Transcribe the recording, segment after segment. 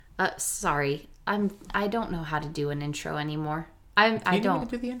Sorry. I don't know how to do an intro anymore. I You don't. need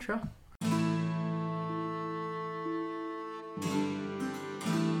to do the intro.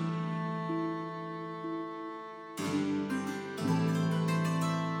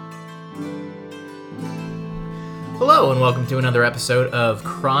 Hello and welcome to another episode of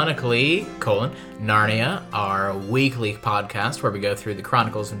Chronically, Narnia, our weekly podcast where we go through the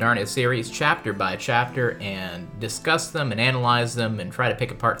Chronicles of Narnia series chapter by chapter and discuss them and analyze them and try to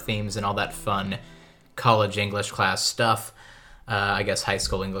pick apart themes and all that fun college English class stuff. I guess high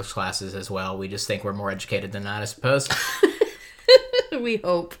school English classes as well. We just think we're more educated than that, I suppose. We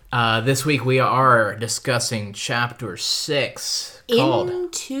hope. This week we are discussing chapter 6 called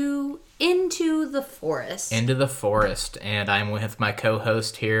Into the Forest. Into the Forest, and I'm with my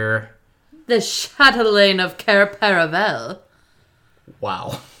co-host here. The Chatelaine of Cair Paravel,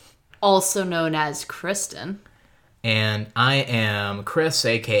 Wow. also known as Kristen. And I am Chris,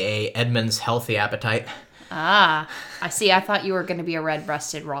 aka Edmund's Healthy Appetite. Ah, I see. I thought you were going to be a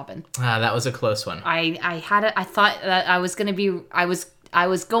red-breasted robin. That was a close one. I thought that I was going to be. I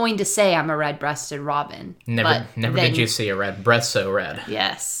was going to say I'm a red-breasted robin. Never then, did you see a red breast so red.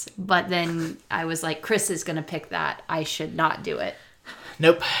 Yes, but then I was like, Chris is going to pick that. I should not do it.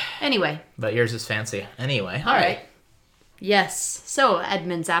 Nope. Anyway. But yours is fancy. Anyway. All right. Yes. So,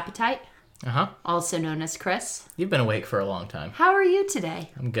 Edmund's Appetite, Uh-huh. also known as Chris. You've been awake for a long time. How are you today?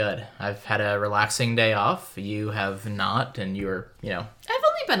 I'm good. I've had a relaxing day off. You have not, and you're, I've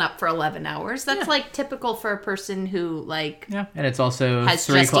only been up for 11 hours. That's like typical for a person who Yeah, and it's also has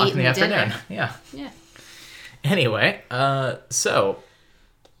 3 just o'clock in the eaten dinner. afternoon. Yeah. Yeah. Anyway, so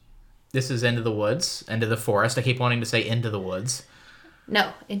this is Into the Woods, Into the Forest. I keep wanting to say Into the Woods.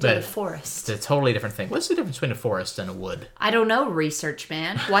 No, into But the forest. It's a totally different thing. What's the difference between a forest and a wood? I don't know, research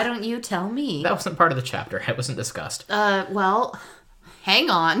man. Why don't you tell me? That wasn't part of the chapter. It wasn't discussed. Well, hang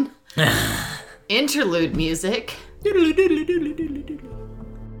on. Interlude music.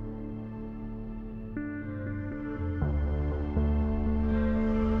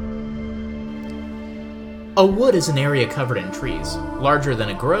 A wood is an area covered in trees, larger than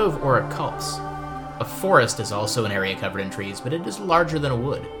a grove or a copse. A forest is also an area covered in trees, but it is larger than a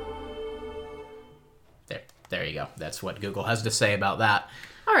wood. There you go. That's what Google has to say about that.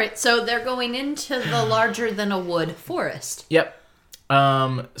 All right, so they're going into the larger than a wood forest. Yep.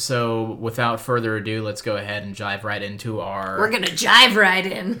 So without further ado, let's go ahead and jive right into our... We're gonna jive right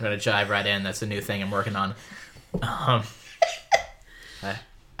in. We're gonna jive right in. That's a new thing I'm working on. I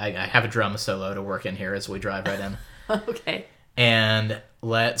have a drum solo to work in here as we drive right in. Okay. And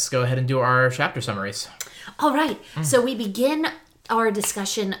let's go ahead and do our chapter summaries. All right. So we begin our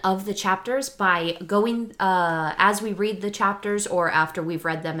discussion of the chapters by going as we read the chapters or after we've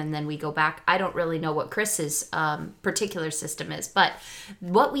read them and then we go back. I don't really know what Chris's particular system is, but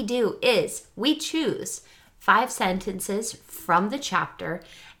what we do is we choose 5 sentences from the chapter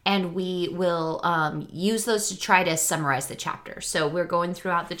and we will use those to try to summarize the chapter. So we're going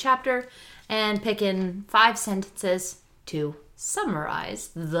throughout the chapter and picking 5 sentences to summarize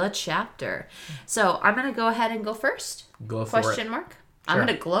the chapter. So I'm going to go ahead and go first. Go for it. Question mark? I'm Sure.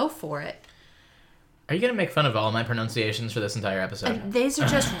 going to glow for it. Are you going to make fun of all my pronunciations for this entire episode? These are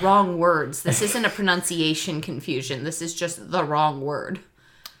just wrong words. This isn't a pronunciation confusion. This is just the wrong word.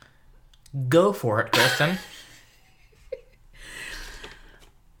 Go for it, Kristen.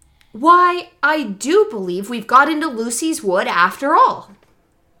 Why, I do believe we've got into Lucy's wood after all.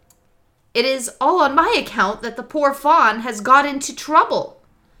 It is all on my account that the poor fawn has got into trouble.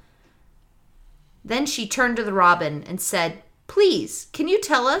 Then she turned to the robin and said, "Please, can you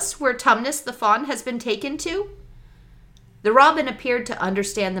tell us where Tumnus the fawn has been taken to?" The robin appeared to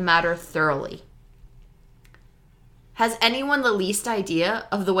understand the matter thoroughly. Has anyone the least idea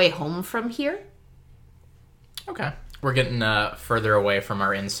of the way home from here? Okay. We're getting further away from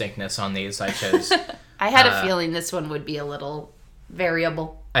our in-syncness on these. I chose I had a feeling this one would be a little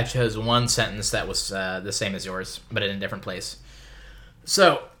variable. I chose one sentence that was the same as yours, but in a different place.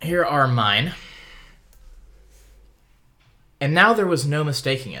 So, here are mine. And now there was no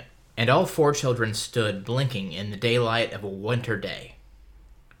mistaking it, and all 4 children stood blinking in the daylight of a winter day.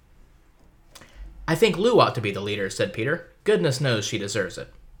 "I think Lou ought to be the leader," said Peter. "Goodness knows she deserves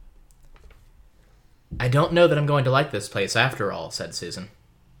it." "I don't know that I'm going to like this place after all," said Susan.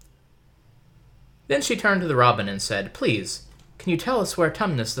 Then she turned to the robin and said, "Please, can you tell us where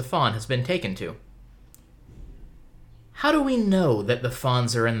Tumnus the fawn has been taken to?" "How do we know that the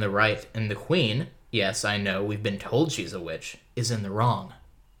fawns are in the right and the queen, yes, I know, we've been told she's a witch, is in the wrong?"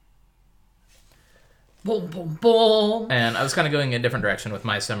 Boom, boom, boom. And I was kind of going in a different direction with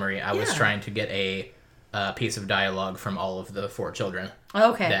my summary. I was trying to get a piece of dialogue from all of the 4 children.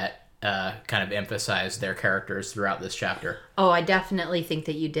 Okay. That kind of emphasize their characters throughout this chapter. Oh, I definitely think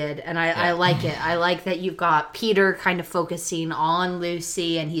that you did. And I like it. I like that you've got Peter kind of focusing on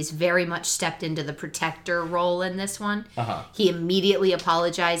Lucy, and he's very much stepped into the protector role in this one. He immediately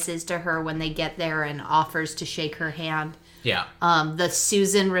apologizes to her when they get there and offers to shake her hand. Yeah. The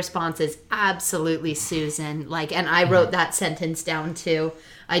Susan response is absolutely Susan. Like, and I wrote that sentence down too.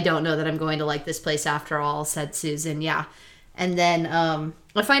 I don't know that I'm going to like this place after all, said Susan. Yeah. And then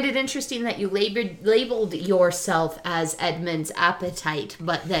I find it interesting that you labeled yourself as Edmund's appetite,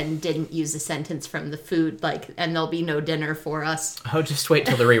 but then didn't use a sentence from the food, like, and there'll be no dinner for us. Oh, just wait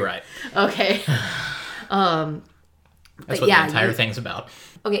till the rewrite. Okay. That's what the entire thing's about.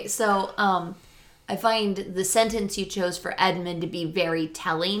 Okay, so I find the sentence you chose for Edmund to be very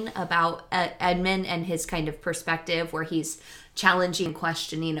telling about Edmund and his kind of perspective, where he's challenging and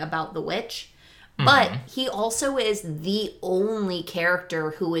questioning about the witch. But he also is the only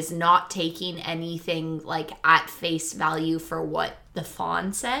character who is not taking anything like at face value for what the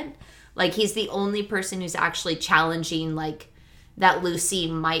fawn said. Like, he's the only person who's actually challenging, like, that Lucy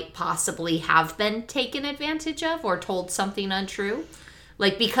might possibly have been taken advantage of or told something untrue.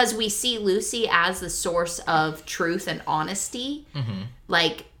 Like, because we see Lucy as the source of truth and honesty,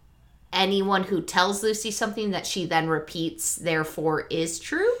 like, anyone who tells Lucy something that she then repeats, therefore, is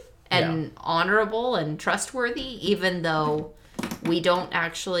true and honorable and trustworthy, even though we don't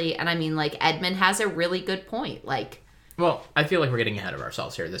actually. And I mean, like, Edmund has a really good point. Like, well, I feel like we're getting ahead of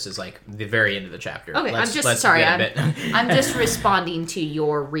ourselves here. This is like the very end of the chapter. Okay, I'm just responding to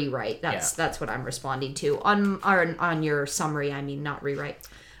your rewrite. That's what I'm responding to on your summary. I mean, not rewrite.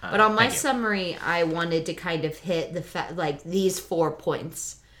 But on my summary, I wanted to kind of hit the like these 4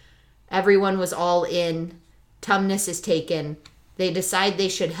 points. Everyone was all in. Tumnus is taken. They decide they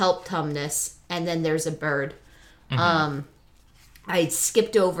should help Tumnus, and then there's a bird. I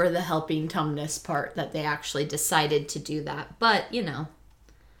skipped over the helping Tumnus part, that they actually decided to do that. But, you know.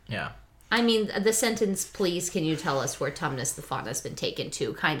 Yeah. I mean, the sentence, please can you tell us where Tumnus the fawn has been taken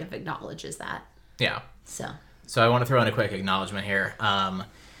to, kind of acknowledges that. Yeah. So I want to throw in a quick acknowledgement here.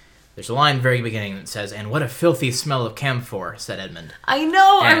 There's a line very beginning that says, "And what a filthy smell of camphor," said Edmund. I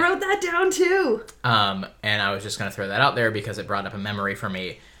know, I wrote that down too. And I was just going to throw that out there because it brought up a memory for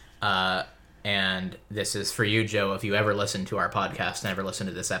me. And this is for you, Joe, if you ever listened to our podcast and ever listened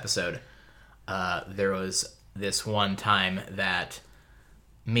to this episode. There was this one time that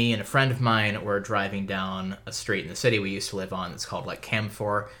me and a friend of mine were driving down a street in the city we used to live on. It's called like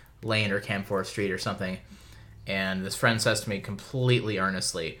Camphor Lane or Camphor Street or something. And this friend says to me completely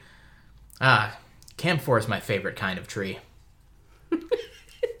earnestly, camphor is my favorite kind of tree.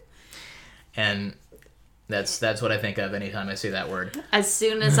 And that's what I think of anytime I see that word. As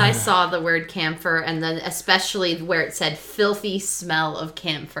soon as I saw the word camphor, and then especially where it said filthy smell of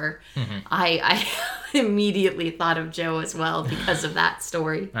camphor, I immediately thought of Joe as well because of that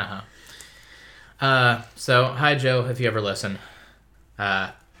story. So, hi, Joe, if you ever listen.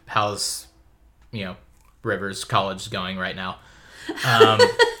 How's, Rivers College going right now?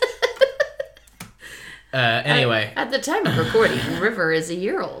 Anyway. At the time of recording, River is a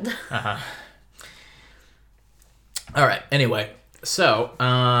year old. All right. Anyway, so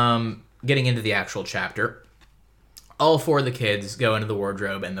getting into the actual chapter, all 4 of the kids go into the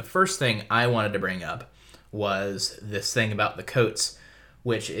wardrobe, and the first thing I wanted to bring up was this thing about the coats,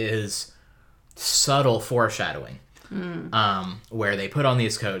 which is subtle foreshadowing, where they put on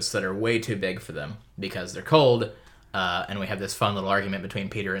these coats that are way too big for them because they're cold. And we have this fun little argument between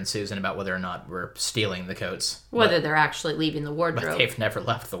Peter and Susan about whether or not we're stealing the coats. Whether they're actually leaving the wardrobe. But they've never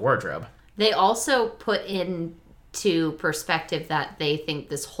left the wardrobe. They also put into perspective that they think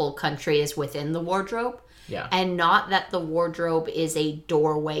this whole country is within the wardrobe. Yeah. And not that the wardrobe is a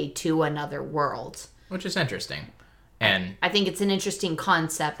doorway to another world. Which is interesting. And I think it's an interesting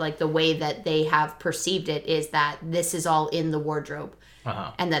concept, like the way that they have perceived it is that this is all in the wardrobe.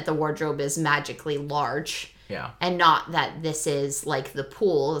 And that the wardrobe is magically large. Yeah. And not that this is like the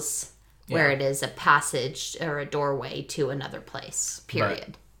pools where it is a passage or a doorway to another place,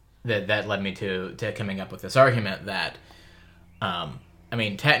 period. But that led me to coming up with this argument that,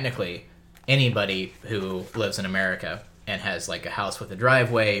 technically, anybody who lives in America and has like a house with a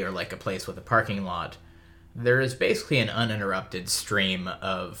driveway or like a place with a parking lot, there is basically an uninterrupted stream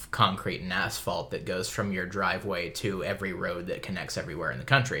of concrete and asphalt that goes from your driveway to every road that connects everywhere in the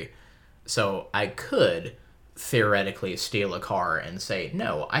country. So I could theoretically steal a car and say,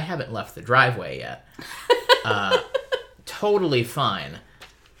 no, I haven't left the driveway yet. Totally fine.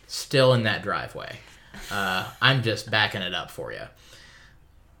 Still in that driveway. I'm just backing it up for you.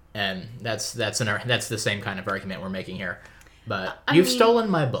 And that's the same kind of argument we're making here. But I you've mean, stolen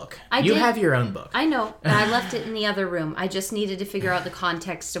my book. You have your own book. I know. I left it in the other room. I just needed to figure out the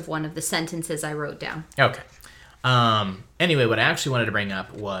context of one of the sentences I wrote down. Okay. Anyway, what I actually wanted to bring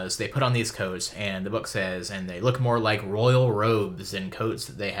up was they put on these coats, and the book says, and they look more like royal robes than coats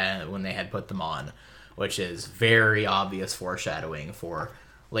that they had when they had put them on, which is very obvious foreshadowing for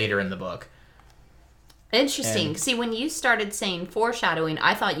later in the book. Interesting. And, See, when you started saying foreshadowing,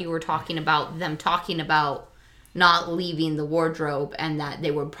 I thought you were talking about them talking about not leaving the wardrobe and that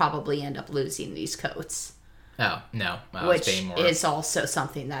they would probably end up losing these coats. Oh, no. Which is also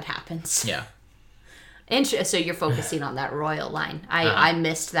something that happens. Yeah. So you're focusing on that royal line. I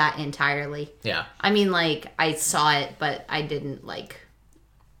missed that entirely. Yeah. I mean, like, I saw it, but I didn't, like,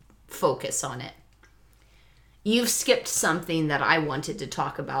 focus on it. You've skipped something that I wanted to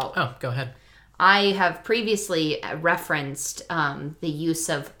talk about. Oh, go ahead. I have previously referenced the use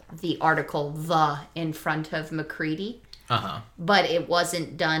of the article "the" in front of Macready. But it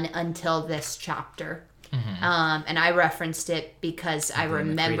wasn't done until this chapter. And I referenced it because I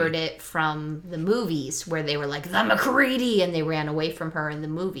remembered it from the movies where they were like, "the Macready," and they ran away from her in the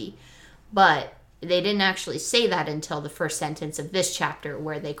movie. But they didn't actually say that until the first sentence of this chapter,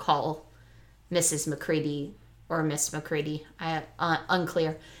 where they call Mrs. Macready or Miss Macready,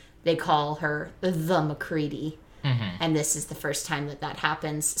 unclear. They call her the Macready. And this is the first time that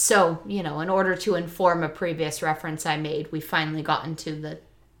happens. So, in order to inform a previous reference I made, we finally got into the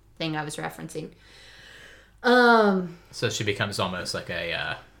thing I was referencing. So she becomes almost like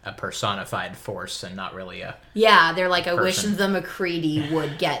a personified force and not really a... Yeah, they're like, I person. wish the Macready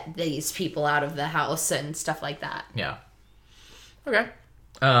would get these people out of the house and stuff like that. Yeah. Okay.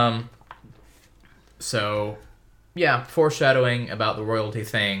 So, yeah, foreshadowing about the royalty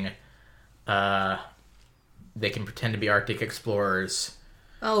thing. They can pretend to be Arctic explorers.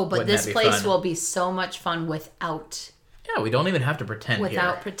 Oh, but this place will be so much fun without... Yeah, we don't even have to pretend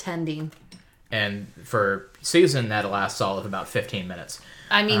without pretending. And for Susan, that lasts all of about 15 minutes.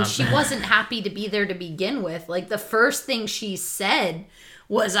 I mean, she wasn't happy to be there to begin with. Like, the first thing she said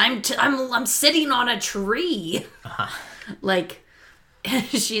was, I'm sitting on a tree. Like,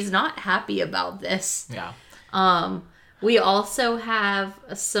 she's not happy about this. Yeah. We also have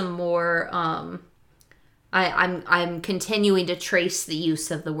some more, I'm continuing to trace the use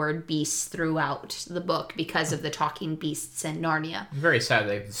of the word beasts throughout the book because of the talking beasts in Narnia. I'm very sad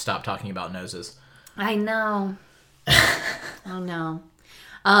they stopped talking about noses. I know. Oh no.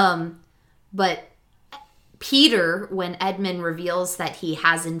 But Peter, when Edmund reveals that he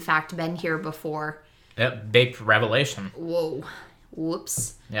has in fact been here before. Yep, big revelation. Whoa.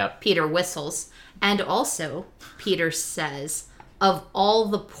 Whoops. Yep. Peter whistles. And also, Peter says, of all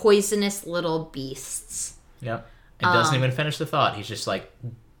the poisonous little beasts. Yep. It doesn't even finish the thought. He's just like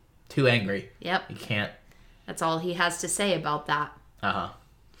too angry. Yep. He can't. That's all he has to say about that.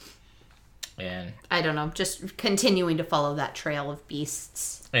 And I don't know, just continuing to follow that trail of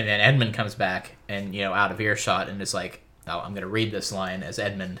beasts. And then Edmund comes back and, out of earshot and is like, oh, I'm going to read this line as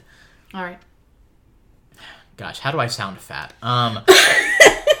Edmund. All right. Gosh, how do I sound fat?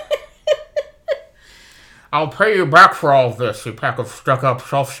 I'll pay you back for all of this, you pack of stuck-up,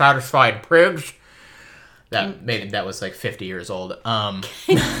 self-satisfied prigs. That was like 50 years old.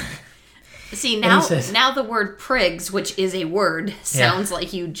 See, now the word prigs, which is a word, sounds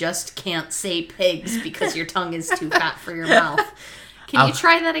like you just can't say pigs because your tongue is too fat for your mouth. Can you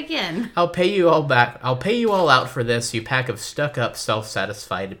try that again? I'll pay you all back. I'll pay you all out for this, you pack of stuck-up,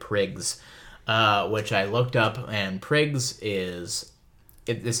 self-satisfied prigs. Which I looked up, and prigs is...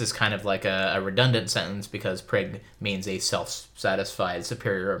 this is kind of like a redundant sentence because prig means a self-satisfied,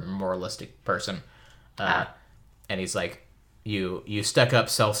 superior, moralistic person. And he's like, you stuck-up,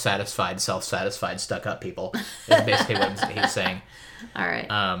 self-satisfied, stuck-up people. Is basically what he's saying. All right.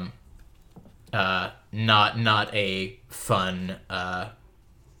 Not a fun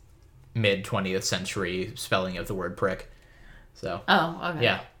mid-20th century spelling of the word prick. So. Oh, okay.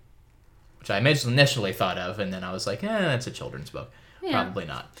 Yeah. Which I initially thought of, and then I was like, that's a children's book. Yeah. Probably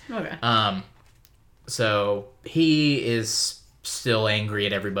not. Okay. So he is still angry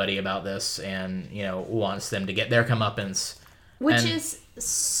at everybody about this and, wants them to get their comeuppance. Which is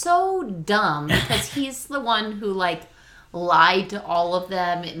so dumb because he's the one who, lied to all of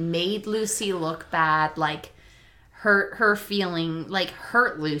them. It made Lucy look bad, hurt her feeling,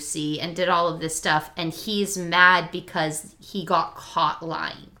 hurt Lucy and did all of this stuff. And he's mad because he got caught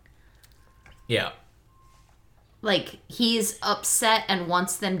lying. Yeah. He's upset and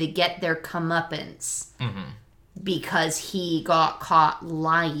wants them to get their comeuppance because he got caught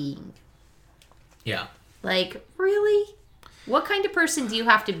lying. Yeah. Really? What kind of person do you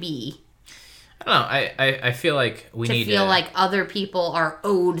have to be? I don't know. I feel like we need to feel like other people are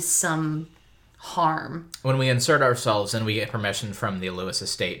owed some harm. When we insert ourselves and we get permission from the Lewis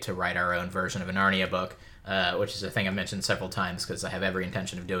estate to write our own version of a Narnia book, which is a thing I've mentioned several times because I have every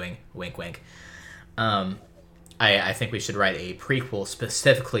intention of doing, wink wink, I think we should write a prequel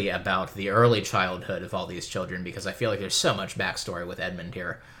specifically about the early childhood of all these children, because I feel like there's so much backstory with Edmund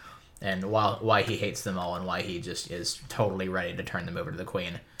here, and why he hates them all and why he just is totally ready to turn them over to the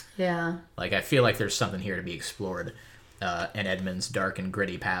Queen. Yeah. Like, I feel like there's something here to be explored in Edmund's dark and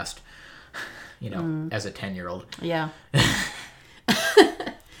gritty past, as a 10-year-old. Yeah.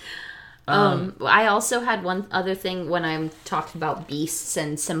 I also had one other thing when I'm talking about beasts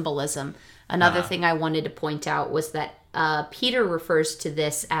and symbolism. Another thing I wanted to point out was that Peter refers to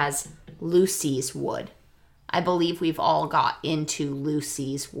this as Lucy's wood. I believe we've all got into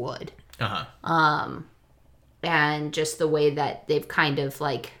Lucy's wood. And just the way that they've kind of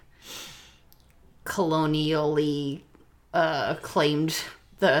like colonially claimed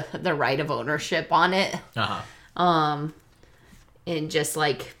the right of ownership on it. And just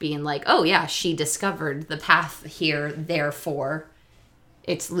like being like, oh yeah, she discovered the path here, therefore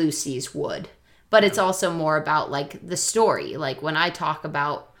it's Lucy's wood. But it's also more about like the story. Like when I talk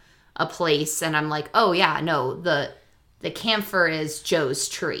about a place and I'm like, oh yeah, no, the camphor is Joe's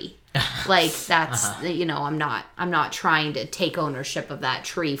tree. Like that's I'm not trying to take ownership of that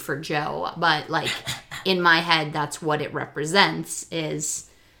tree for Joe, but like in my head that's what it represents is,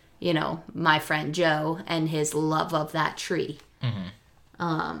 my friend Joe and his love of that tree.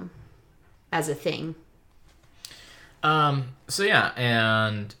 As a thing. So yeah,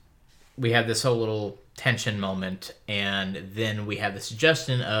 and we have this whole little tension moment, and then we have the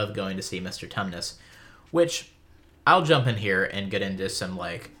suggestion of going to see Mr. Tumnus, which I'll jump in here and get into some,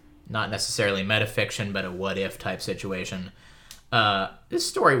 like, not necessarily metafiction, but a what-if type situation. This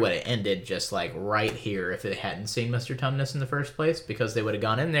story would have ended just, like, right here if they hadn't seen Mr. Tumnus in the first place, because they would have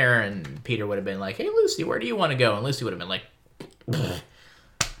gone in there, and Peter would have been like, hey, Lucy, where do you want to go? And Lucy would have been like,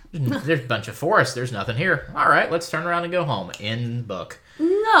 there's a bunch of forest. There's nothing here. All right, let's turn around and go home. In book.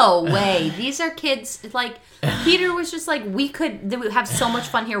 No way. These are kids. Like, Peter was just like, we would have so much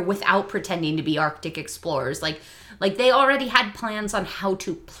fun here without pretending to be Arctic explorers. Like they already had plans on how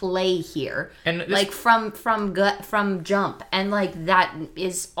to play here. And like from jump. And like that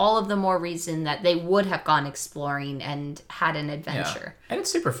is all of the more reason that they would have gone exploring and had an adventure. Yeah. And it's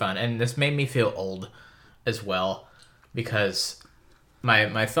super fun. And this made me feel old as well, because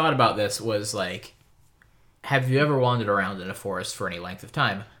my thought about this was like, have you ever wandered around in a forest for any length of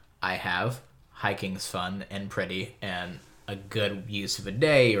time? I have. Hiking's fun and pretty and a good use of a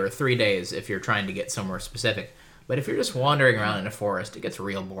day or 3 days if you're trying to get somewhere specific. But if you're just wandering around in a forest, it gets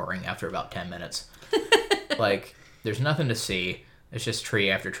real boring after about 10 minutes. Like, there's nothing to see. It's just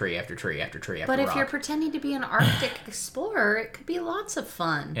tree after tree after tree after tree after rock. But if rock. you're pretending to be an Arctic explorer, it could be lots of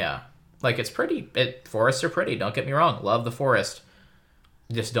fun. Yeah. Like, it's pretty. Forests are pretty, don't get me wrong. Love the forest.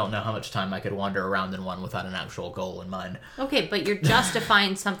 Just don't know how much time I could wander around in one without an actual goal in mind. Okay, but you're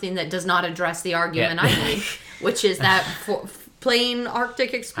justifying something that does not address the argument I made, which is that playing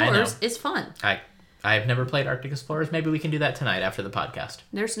Arctic Explorers is fun. I've never played Arctic Explorers. Maybe we can do that tonight after the podcast.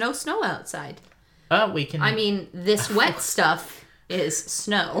 There's no snow outside. We can. I mean, this wet stuff is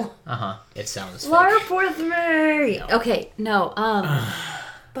snow. It sounds fake. LARP with me! No. Okay, no.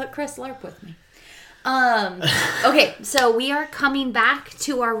 But Chris, LARP with me. Okay, so we are coming back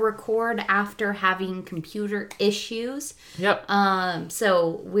to our record after having computer issues. Yep.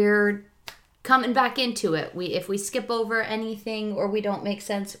 So we're coming back into it. If we skip over anything or we don't make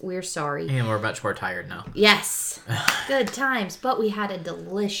sense, we're sorry. And we're much more tired now. Yes. Good times. But we had a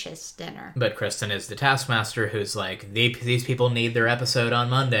delicious dinner. But Kristen is the taskmaster who's like, these people need their episode on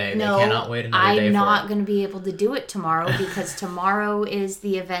Monday. No, they cannot wait another day for it. I'm not going to be able to do it tomorrow because tomorrow is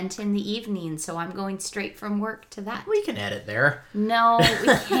the event in the evening. So I'm going straight from work to that. We can edit there. No, we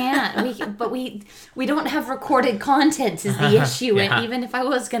can't. But we don't have recorded content is the issue. Yeah. And even if I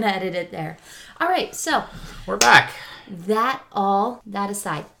was going to edit it there. All right, so we're back. That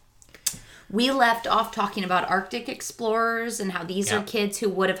aside, we left off talking about Arctic explorers and how these are kids who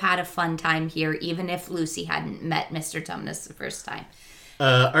would have had a fun time here, even if Lucy hadn't met Mr. Tumnus the first time.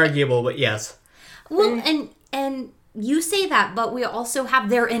 Arguable, but yes. Well, and you say that, but we also have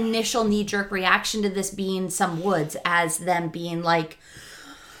their initial knee-jerk reaction to this being some woods as them being like,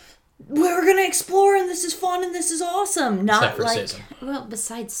 we're gonna explore and this is fun and this is awesome. Not except for like Susan. Well,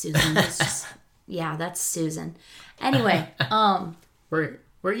 besides Susan, it's just yeah, that's Susan. Anyway,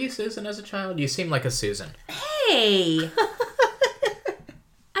 were you Susan as a child? You seem like a Susan. Hey,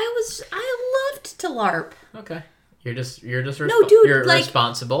 I loved to LARP. Okay. You're just No, dude, you're like,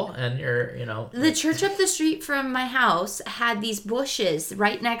 responsible, and you're the church up the street from my house had these bushes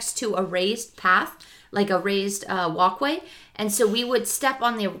right next to a raised path, like a raised walkway. And so we would step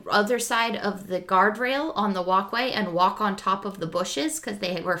on the other side of the guardrail on the walkway and walk on top of the bushes because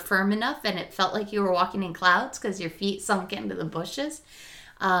they were firm enough, and it felt like you were walking in clouds because your feet sunk into the bushes.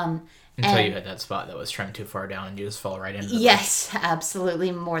 Until you hit that spot that was trimmed too far down and you just fall right into the Yes, absolutely.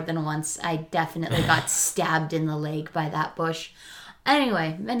 More than once. I definitely got stabbed in the leg by that bush.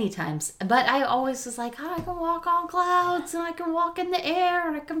 Anyway, many times. But I always was like, oh, I can walk on clouds, and I can walk in the air,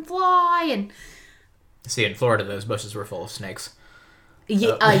 and I can fly. And See, in Florida, those bushes were full of snakes.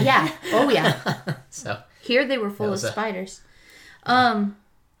 yeah, yeah. Oh, yeah. So Here they were full of spiders.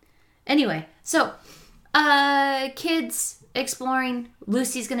 Anyway, so kids exploring.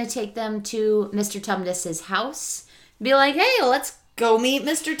 Lucy's gonna take them to Mr. Tumnus's house. Be like, hey, let's go meet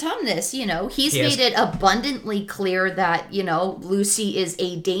Mr. Tumnus. He's made it abundantly clear that, Lucy is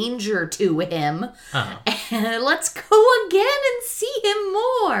a danger to him. And let's go again and see him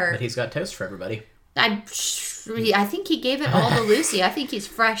more. But he's got toast for everybody. I think he gave it all to Lucy. I think he's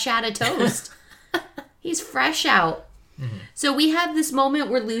fresh out of toast. He's fresh out. Mm-hmm. So we have this moment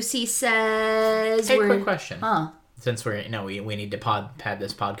where Lucy says... Hey, quick question. Since we need to pad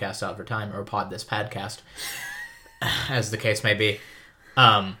this podcast out for time, or pod this podcast, as the case may be.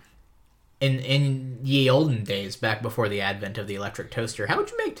 In ye olden days, back before the advent of the electric toaster, how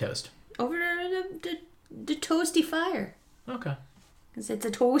would you make toast? Over the toasty fire. Okay. Because it's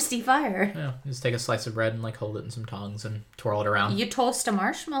a toasty fire. Yeah, just take a slice of bread and hold it in some tongs and twirl it around. You toast a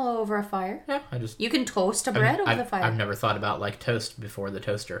marshmallow over a fire. Yeah, You can toast a bread over the fire. I've never thought about toast before the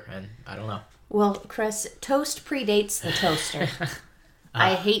toaster, and I don't know. Well, Chris, toast predates the toaster.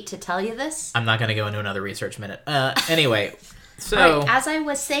 I hate to tell you this. I'm not going to go into another research minute. Anyway, so... Right, as I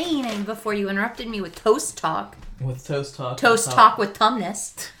was saying, and before you interrupted me with toast talk. With toast talk. Toast talk with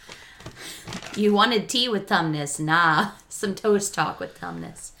Tumnus. You wanted tea with Tumnus. Nah, some toast talk with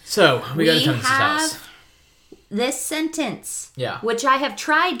Tumnus. So, we go to Tumnus' house. This sentence. Yeah. Which I have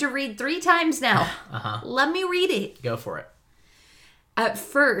tried to read 3 times now. Let me read it. Go for it. At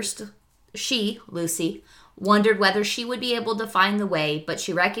first... She, Lucy, wondered whether she would be able to find the way, but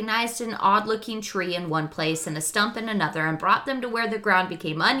she recognized an odd-looking tree in one place and a stump in another, and brought them to where the ground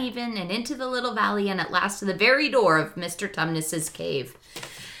became uneven and into the little valley, and at last to the very door of Mr. Tumnus's cave.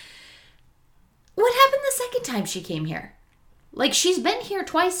 What happened the second time she came here? She's been here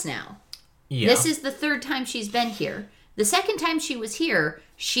twice now. Yeah. This is the 3rd time she's been here. The second time she was here,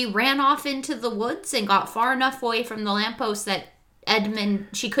 she ran off into the woods and got far enough away from the lamppost that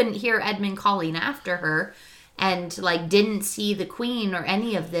she couldn't hear Edmund calling after her, and didn't see the queen or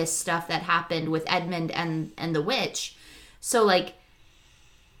any of this stuff that happened with Edmund and the witch. So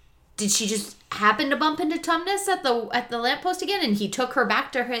did she just happen to bump into Tumnus at the lamppost again, and he took her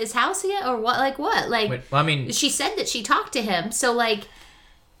back to his house again, or what? Wait, well, I mean, she said that she talked to him. So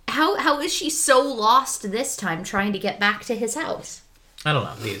how is she so lost this time trying to get back to his house? I don't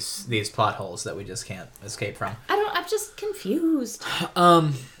know, these plot holes that we just can't escape from. I'm just confused.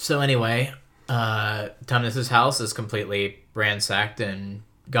 So anyway, Tumnus's house is completely ransacked and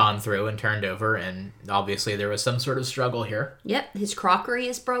gone through and turned over, and obviously there was some sort of struggle here. Yep, his crockery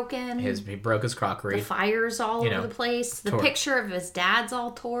is broken. He broke his crockery. The fire's all over the place. The picture of his dad's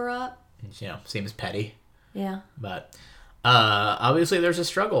all tore up. Seems petty. Yeah. But obviously there's a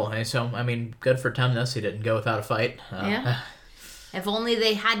struggle, and so good for Tumnus. He didn't go without a fight. Yeah. If only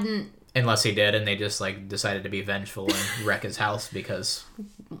they hadn't... Unless he did, and they just decided to be vengeful and wreck his house because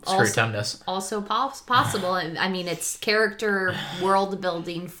screw Tumnus. Also possible. It's character world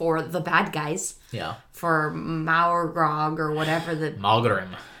building for the bad guys. Yeah. For Maurgrog or whatever the...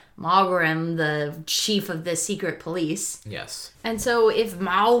 Malgrim, the chief of the secret police. Yes. And so if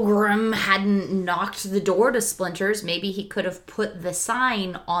Malgrim hadn't knocked the door to splinters, maybe he could have put the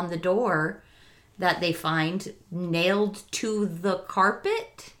sign on the door that they find nailed to the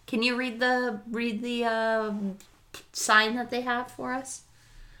carpet. Can you read the sign that they have for us?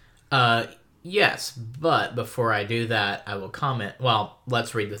 Yes, but before I do that, I will comment. Well,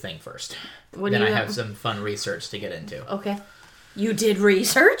 let's read the thing first. Then I have some fun research to get into. Okay. You did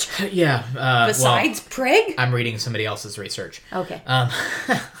research? Yeah. Besides Prig? I'm reading somebody else's research. Okay.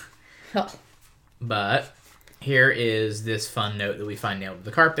 But here is this fun note that we find nailed to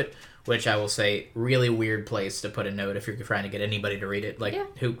the carpet, which I will say, really weird place to put a note if you're trying to get anybody to read it.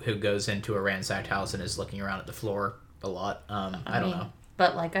 Who goes into a ransacked house and is looking around at the floor a lot. I don't know.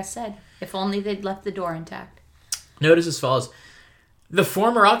 But like I said, if only they'd left the door intact. Notice as follows. The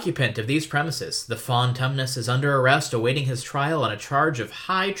former occupant of these premises, the Fawn Tumnus, is under arrest awaiting his trial on a charge of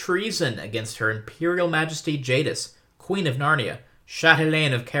high treason against Her Imperial Majesty Jadis, Queen of Narnia,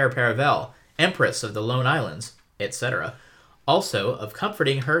 Chatelaine of Cair Paravel, Empress of the Lone Islands, etc. Also of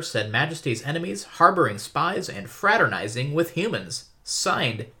comforting her said Majesty's enemies, harboring spies, and fraternizing with humans.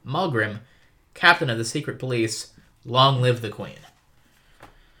 Signed, Malgrim, Captain of the Secret Police. Long live the Queen.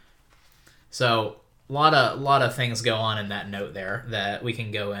 So, a lot of things go on in that note there that we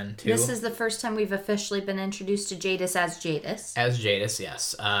can go into. This is the first time we've officially been introduced to Jadis as Jadis. As Jadis,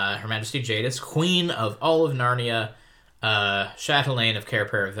 yes. Her Majesty Jadis, Queen of all of Narnia, Chatelaine of Cair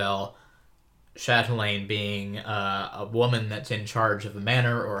Paravel. Chatelaine being a woman that's in charge of a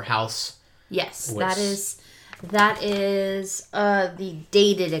manor or house. Yes, that is the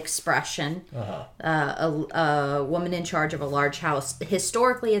dated expression. A woman in charge of a large house.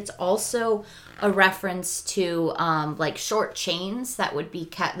 Historically, it's also a reference to like short chains that would be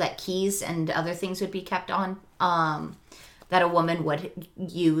kept, that keys and other things would be kept on. That a woman would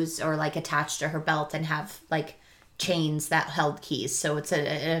use or like attach to her belt and have like chains that held keys. So it's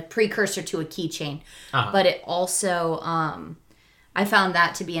a precursor to a keychain. But it also I found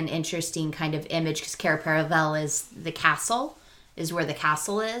that to be an interesting kind of image because Cair Paravel is the castle, is where the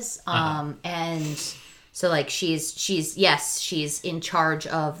castle is. And so like she's in charge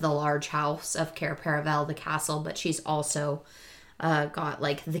of the large house of Cair Paravel, the castle, but she's also got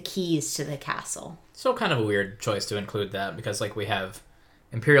like the keys to the castle. So kind of a weird choice to include that because like we have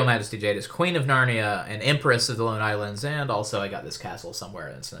Imperial Majesty Jadis, Queen of Narnia, and Empress of the Lone Islands, and also I got this castle somewhere,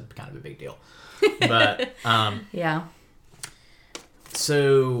 and it's kind of a big deal. But, yeah.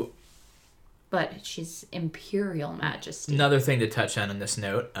 So... But she's Imperial Majesty. Another thing to touch on in this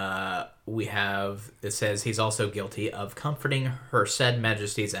note, we have, it says he's also guilty of comforting her said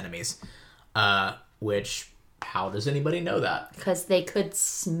Majesty's enemies, which, how does anybody know that? Because they could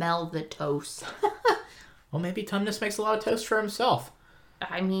smell the toast. Well, maybe Tumnus makes a lot of toast for himself.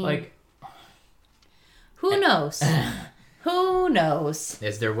 I mean, like, who knows? Who knows?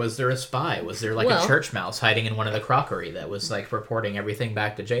 Was there a spy? Was there like a church mouse hiding in one of the crockery that was like reporting everything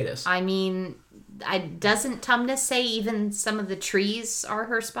back to Jadis? I mean, doesn't Tumnus say even some of the trees are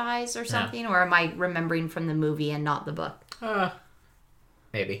her spies or something? Yeah. Or am I remembering from the movie and not the book?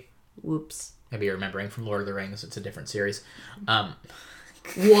 Maybe. Whoops. Maybe you're remembering from Lord of the Rings. It's a different series.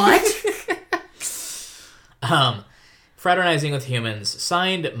 What? Fraternizing with humans.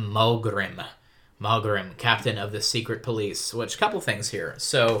 Signed, Malgrim. Malgrim, Captain of the Secret Police. Which, couple things here.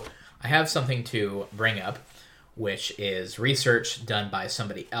 So, I have something to bring up, which is research done by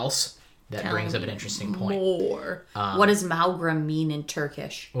somebody else that brings up an interesting point. More. What does Malgrim mean in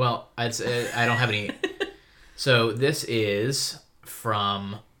Turkish? Well, I don't have any... So, this is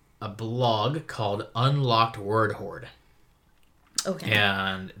from a blog called Unlocked Word Hoard. Okay.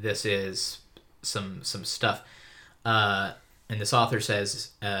 And this is some stuff. And this author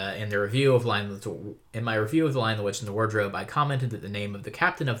says, in my review of The Lion, the Witch, and the Wardrobe, I commented that the name of the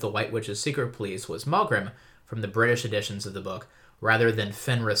captain of the White Witch's secret police was Malgrim from the British editions of the book, rather than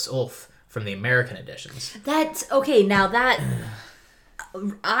Fenris Ulf from the American editions. That's, okay, now that,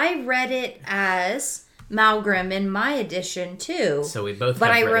 I read it as Malgrim in my edition, too. So we both have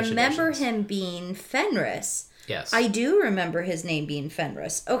But I British remember editions. him being Fenris. Yes. I do remember his name being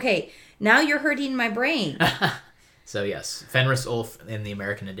Fenris. Okay, now you're hurting my brain. So yes, Fenris Ulf in the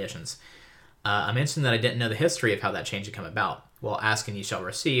American editions. I mentioned that I didn't know the history of how that change had come about. Well, ask and ye shall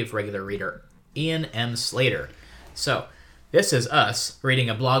receive, regular reader Ian M. Slater. So, this is us reading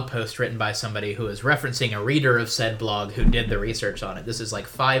a blog post written by somebody who is referencing a reader of said blog who did the research on it. This is like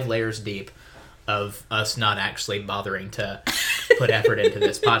 5 layers deep of us not actually bothering to put effort into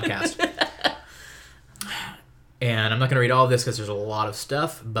this podcast. And I'm not going to read all of this because there's a lot of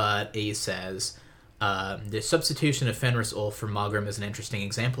stuff, but he says... the substitution of Fenris Ulf for Malgrim is an interesting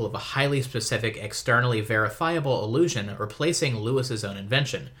example of a highly specific, externally verifiable illusion replacing Lewis's own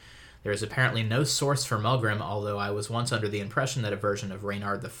invention. There is apparently no source for Malgrim, although I was once under the impression that a version of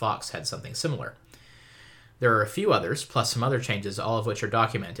Reynard the Fox had something similar. There are a few others, plus some other changes, all of which are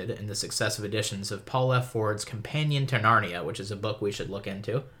documented in the successive editions of Paul F. Ford's Companion to Narnia, which is a book we should look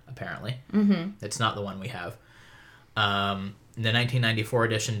into, apparently. Mm-hmm. It's not the one we have. The 1994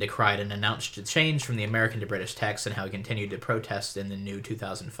 edition decried and announced a change from the American to British text and how he continued to protest in the new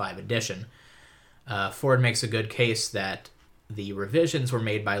 2005 edition. Ford makes a good case that the revisions were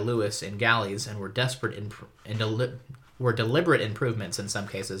made by Lewis in galleys and were deliberate improvements in some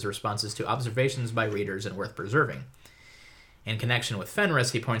cases, responses to observations by readers and worth preserving. In connection with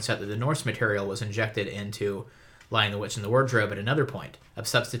Fenris, he points out that the Norse material was injected into Lion the Witch in the Wardrobe at another point, of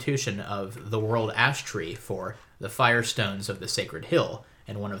substitution of the world ash tree for the firestones of the sacred hill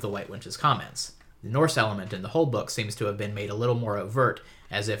in one of the White Witch's comments. The Norse element in the whole book seems to have been made a little more overt,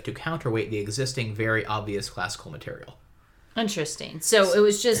 as if to counterweight the existing very obvious classical material. Interesting. So it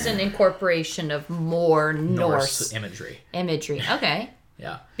was just an incorporation of more Norse imagery. Okay.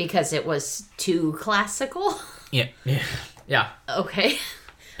 Yeah. Because it was too classical? Yeah. Okay.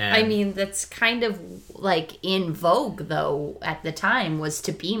 And I mean, that's kind of like in vogue, though, at the time, was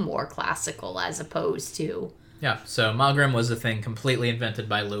to be more classical as opposed to... Yeah, so Malgrim was a thing completely invented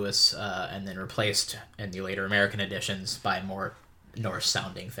by Lewis and then replaced in the later American editions by more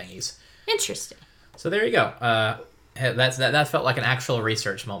Norse-sounding thingies. Interesting. So there you go. That felt like an actual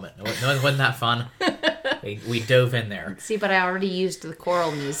research moment. Wasn't that fun? we dove in there. See, but I already used the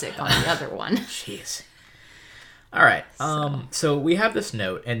choral music on the other one. Jeez. All right. So we have this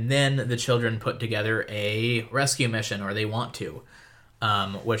note, and then the children put together a rescue mission, or they want to,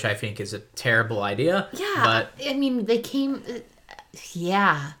 which I think is a terrible idea. Yeah. But I mean, they came...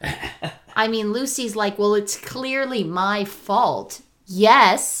 yeah. I mean, Lucy's like, well, it's clearly my fault.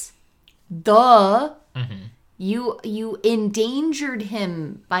 Yes. Duh. Mm-hmm. You endangered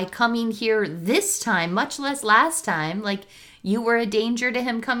him by coming here this time, much less last time. Like, you were a danger to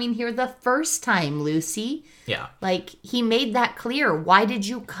him coming here the first time, Lucy. Yeah. Like, he made that clear. Why did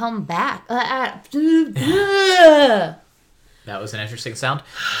you come back? That was an interesting sound.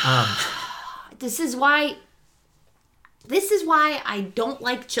 This is why I don't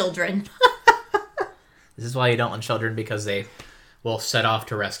like children. This is why you don't want children, because they will set off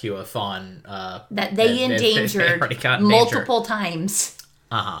to rescue a fawn that they endangered multiple times.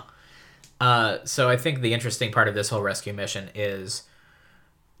 So I think the interesting part of this whole rescue mission is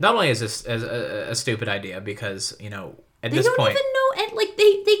not only is this a stupid idea, because, you know, at this point... They don't even know, and like,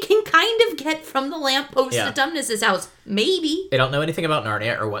 they can kind of get from the lamppost to Tumnus's house, maybe. They don't know anything about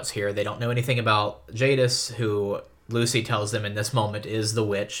Narnia or what's here. They don't know anything about Jadis, who Lucy tells them in this moment is the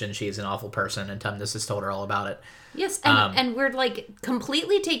witch, and she's an awful person, and Tumnus has told her all about it. Yes, and we're, like,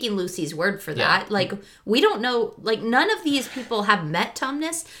 completely taking Lucy's word for that. Yeah. Like, we don't know, like, none of these people have met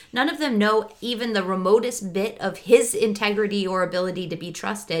Tumnus. None of them know even the remotest bit of his integrity or ability to be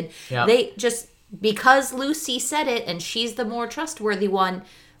trusted. Yeah. They just, because Lucy said it, and she's the more trustworthy one,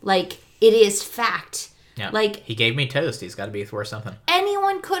 like, it is fact. Yeah. Like, he gave me toast. He's got to be worth something.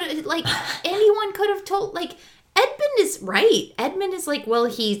 Anyone could have told, like... Edmund is right. Edmund is like, well,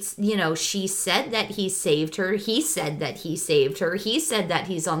 he's, you know, she said that he saved her. He said that he saved her. He said that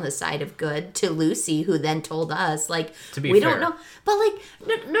he's on the side of good to Lucy, who then told us, like, to be we fair. Don't know. But, like,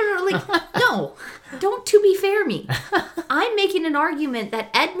 no, like, no, don't to be fair me. I'm making an argument that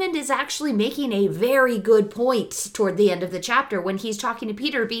Edmund is actually making a very good point toward the end of the chapter when he's talking to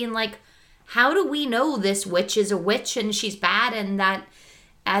Peter, being like, how do we know this witch is a witch and she's bad and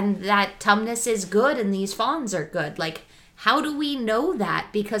that Tumnus is good and these fawns are good? Like, how do we know that?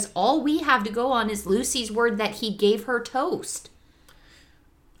 Because all we have to go on is Lucy's word that he gave her toast.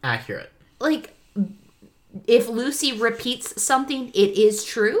 Accurate. Like, if Lucy repeats something, it is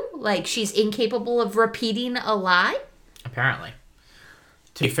true? Like, she's incapable of repeating a lie? Apparently.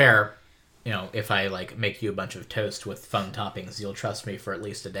 To be fair, you know, if I, like, make you a bunch of toast with fun toppings, you'll trust me for at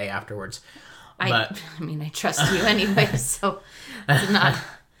least a day afterwards. I mean, I trust you anyway, so it's not...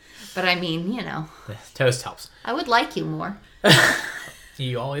 But I mean, you know... Toast helps. I would like you more.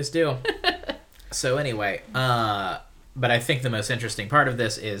 You always do. So anyway, but I think the most interesting part of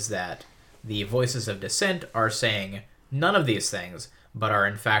this is that the voices of dissent are saying none of these things, but are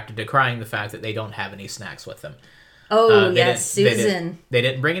in fact decrying the fact that they don't have any snacks with them. Oh, yes, Susan. They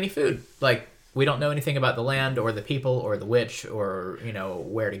didn't bring any food. Like, we don't know anything about the land or the people or the witch or, you know,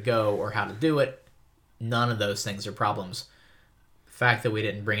 where to go or how to do it. None of those things are problems. The fact that we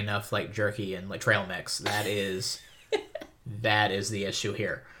didn't bring enough, like, jerky and, like, trail mix, that is the issue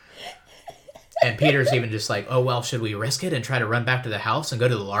here. And Peter's even just like, oh, well, should we risk it and try to run back to the house and go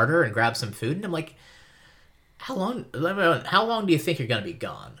to the larder and grab some food? And I'm like, how long do you think you're going to be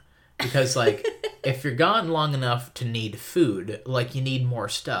gone? Because, like, if you're gone long enough to need food, like, you need more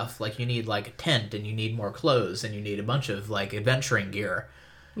stuff. Like, you need, like, a tent, and you need more clothes, and you need a bunch of, like, adventuring gear.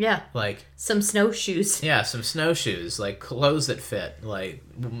 Yeah. Like... some snowshoes. Yeah, some snowshoes. Like, clothes that fit. Like,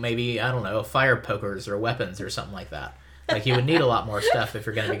 maybe, I don't know, fire pokers or weapons or something like that. Like, you would need a lot more stuff if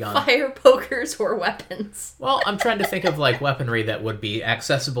you're going to be gone. Fire pokers or weapons. Well, I'm trying to think of, like, weaponry that would be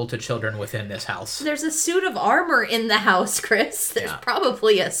accessible to children within this house. There's a suit of armor in the house, Chris. There's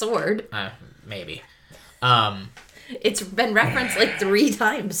probably a sword. Maybe. It's been referenced, like, 3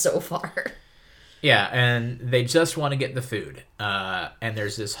 times so far. Yeah, and they just want to get the food. And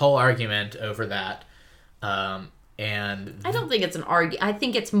there's this whole argument over that. And I don't think it's an argument. I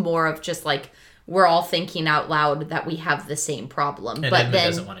think it's more of just like we're all thinking out loud that we have the same problem. and but Edmund then,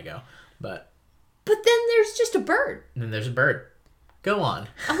 doesn't want to go. But then there's just a bird. then there's a bird. Go on.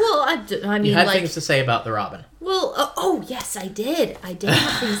 Well, I mean, You had like, things to say about the robin. well, oh yes, I did. I did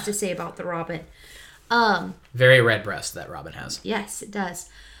have things to say about the robin. Very red breast that robin has. Yes, it does.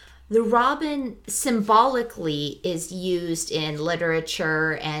 The robin symbolically is used in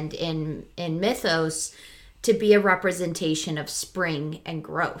literature and in mythos to be a representation of spring and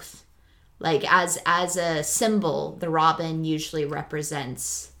growth. Like as a symbol, the robin usually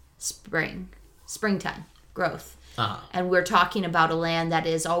represents springtime, growth. Uh-huh. And we're talking about a land that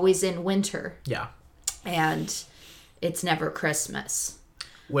is always in winter Yeah. and it's never Christmas.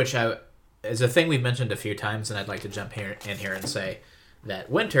 Which is a thing we've mentioned a few times, and I'd like to jump in here and say that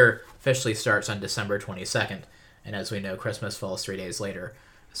winter officially starts on December 22nd, and as we know, Christmas falls 3 days later.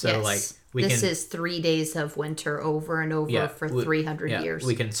 So, Yes. like, This is 3 days of winter over and over for 300 years.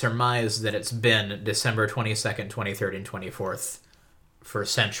 We can surmise that it's been December 22nd, 23rd, and 24th for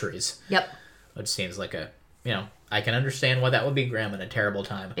centuries. Yep. Which seems like I can understand why that would be grim and a terrible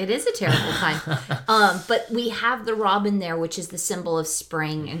time. It is a terrible time. But we have the robin there, which is the symbol of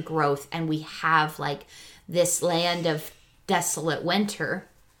spring and growth. And we have like this land of desolate winter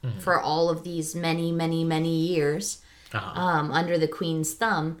for all of these many, many, many years under the queen's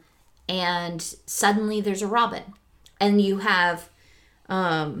thumb. And suddenly there's a robin. And you have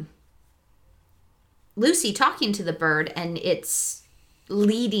Lucy talking to the bird, and it's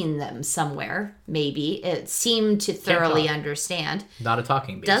leading them somewhere, maybe. It seemed to thoroughly understand. Not a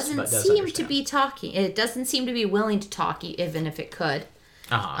talking beast, Doesn't but does seem understand. to be talking. It doesn't seem to be willing to talk, even if it could.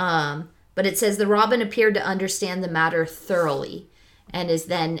 But it says the robin appeared to understand the matter thoroughly and is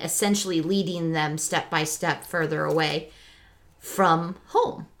then essentially leading them step by step further away from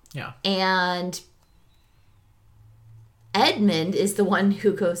home. Yeah. And Edmund is the one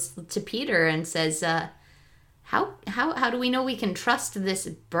who goes to Peter and says, how do we know we can trust this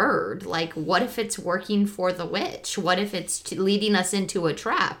bird? Like, what if it's working for the witch? What if it's leading us into a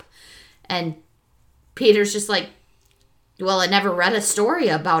trap? And Peter's just like, well, I never read a story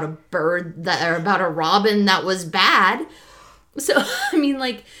about a bird or about a robin that was bad. So, I mean,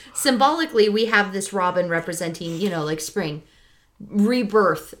 like, symbolically, we have this robin representing, like spring,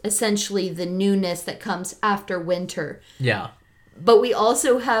 rebirth, essentially the newness that comes after winter. Yeah. But we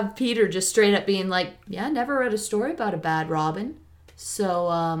also have Peter just straight up being like, yeah, I never read a story about a bad robin. So,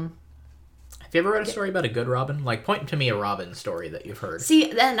 Have you ever read a story about a good robin? Like, point to me a robin story that you've heard.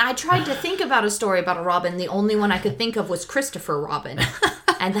 see, then I tried to think about a story about a robin. The only one I could think of was Christopher Robin.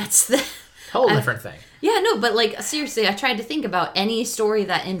 And that's the... Whole different thing. Yeah, no, but like, seriously, I tried to think about any story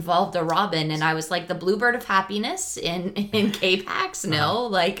that involved a robin, and I was like, the Bluebird of Happiness in Cape Hax, no.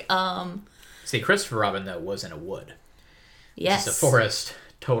 Like, See, Christopher Robin, though, was in a wood. yes. It's a forest.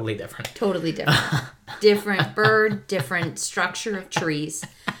 Totally different. Totally different. Different bird, different structure of trees.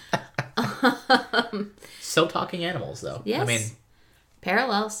 Still talking animals, though. Yes. I mean,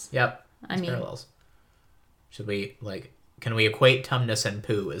 Parallels. yep. I mean- parallels. Should we, can we equate Tumnus and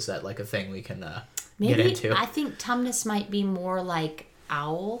Pooh? Is that, a thing we can get Maybe, into? I think Tumnus might be more like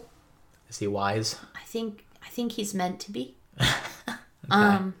owl. Is he wise? I think he's meant to be.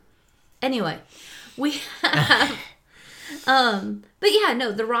 Okay. Anyway, we have but yeah,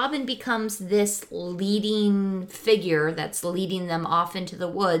 no, the robin becomes this leading figure that's leading them off into the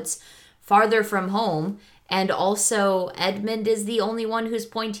woods farther from home, and also Edmund is the only one who's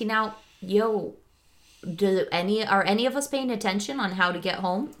pointing out, yo, are any of us paying attention on how to get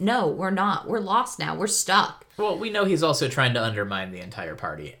home? No, we're not. We're lost now. We're stuck. Well, we know he's also trying to undermine the entire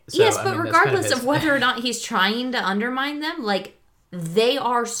party. So, Yes, I but mean, that's kind regardless of his- whether or not he's trying to undermine them, like, they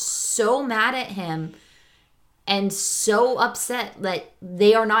are so mad at him and so upset that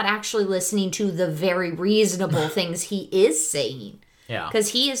they are not actually listening to the very reasonable things he is saying. Yeah. Because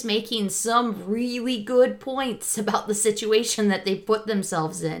he is making some really good points about the situation that they put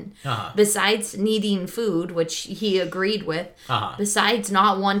themselves in. Besides needing food, which he agreed with. Besides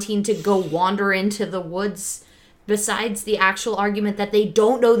not wanting to go wander into the woods. Besides the actual argument that they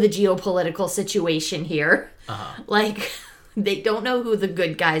don't know the geopolitical situation here. Like, they don't know who the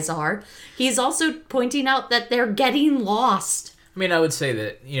good guys are. He's also pointing out that they're getting lost. I mean, I would say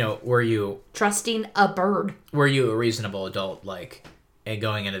that, were you Trusting a bird. a reasonable adult, and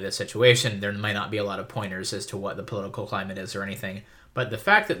going into this situation, there might not be a lot of pointers as to what the political climate is or anything. But the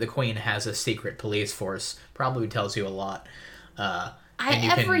fact that the Queen has a secret police force probably tells you a lot.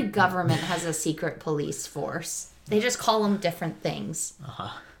 Every government has a secret police force. They just call them different things.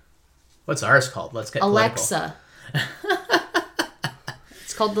 What's ours called? Let's get political. Alexa.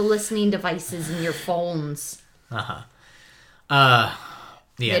 It's called the listening devices in your phones. Yeah,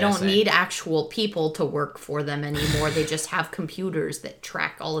 They don't NSA. need actual people to work for them anymore. They just have computers that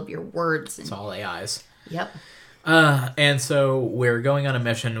track all of your words. It's all AIs. Yep. And so we're going on a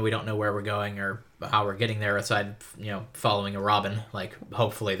mission. We don't know where we're going or how we're getting there aside, following a robin. Like,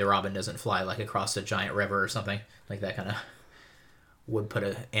 hopefully the robin doesn't fly, like, across a giant river or something. Like, that kind of would put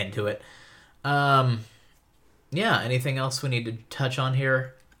an end to it. Yeah, anything else we need to touch on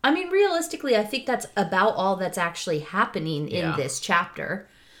here? I mean, realistically, I think that's about all that's actually happening in this chapter.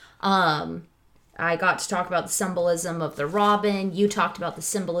 I got to talk about the symbolism of the robin. You talked about the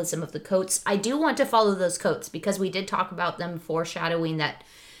symbolism of the coats. I do want to follow those coats because we did talk about them foreshadowing that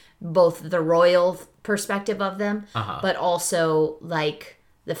both the royal perspective of them, but also like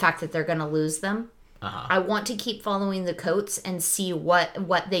the fact that they're going to lose them. I want to keep following the coats and see what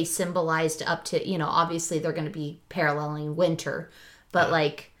they symbolized up to, obviously they're going to be paralleling winter, but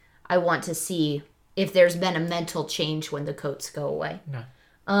like I want to see if there's been a mental change when the coats go away. No.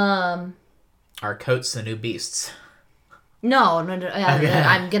 Are coats the new beasts? No.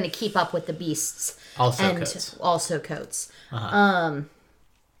 I'm going to keep up with the beasts. Also coats. Also coats.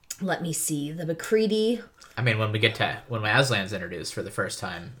 Let me see. The McCready. I mean, when Aslan's introduced for the first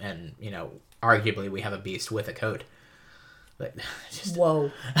time, and arguably we have a beast with a coat. But just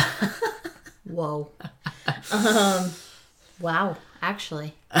whoa. Wow.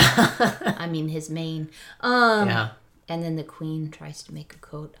 Actually, I mean his mane. yeah. And then the queen tries to make a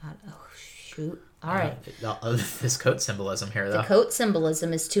coat out. Oh shoot! All right. This coat symbolism here, though. The coat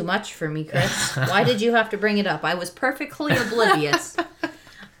symbolism is too much for me, Chris. Why did you have to bring it up? I was perfectly oblivious.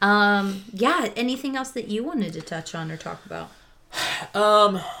 Yeah. Anything else that you wanted to touch on or talk about?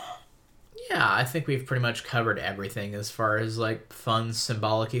 Yeah, I think we've pretty much covered everything as far as like fun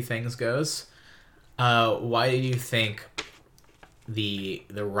symbolic-y things goes. Why do you think the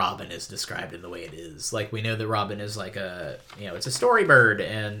robin is described in the way it is? Like, we know the robin is like it's a story bird,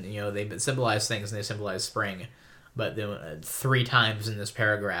 and they symbolize things and they symbolize spring. But then 3 times in this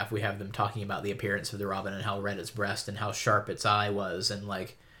paragraph we have them talking about the appearance of the robin and how red its breast and how sharp its eye was, and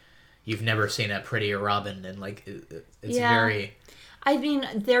like you've never seen a prettier robin, and like it's very. I mean,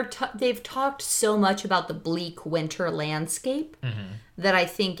 they've talked so much about the bleak winter landscape that I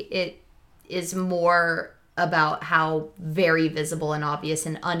think it is more about how very visible and obvious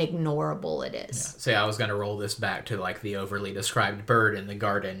and unignorable it is. Yeah. So I was going to roll this back to like the overly described bird in the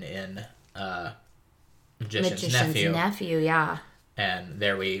garden in Magician's Nephew. Yeah. And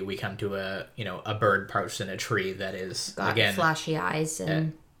there we come to a bird perched in a tree that is got again flashy eyes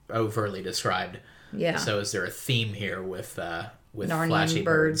and overly described. Yeah. So is there a theme here with Narnian flashy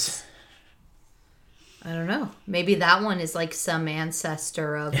birds? I don't know. Maybe that one is like some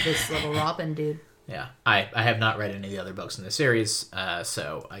ancestor of this little robin dude. Yeah, I have not read any of the other books in the series,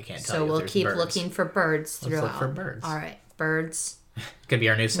 so I can't tell you. So we'll there's keep birds. looking for birds throughout. Let's look for birds. All right, birds. Could be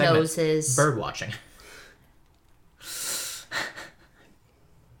our new segment. Noses. Bird watching. Let's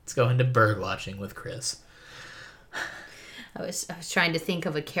go into bird watching with Chris. I was trying to think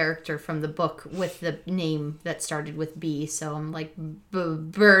of a character from the book with the name that started with B, so I'm like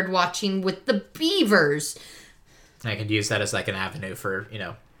bird watching with the beavers. I could use that as like an avenue for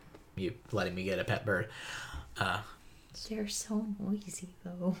you letting me get a pet bird. They're so noisy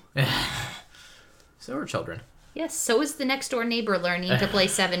though. So are children. Yes, so is the next door neighbor learning to play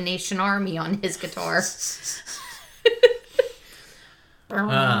Seven Nation Army on his guitar.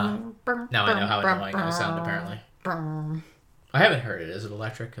 Now I know how annoying I sound, apparently. I haven't heard it. Is it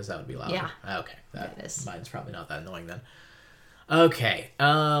electric? Because that would be loud. Yeah. Okay. It is. Mine's probably not that annoying then. Okay.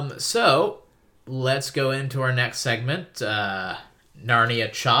 So let's go into our next segment.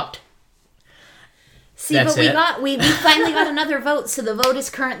 Narnia Chopped. See, That's but we finally got another vote, so the vote is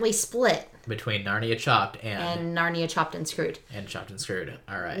currently split. Between Narnia Chopped and Narnia Chopped and Screwed. And Chopped and Screwed.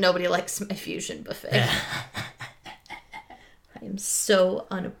 All right. Nobody likes my fusion buffet. I am so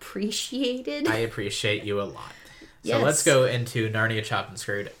unappreciated. I appreciate you a lot. So Yes. let's go into Narnia Chopped and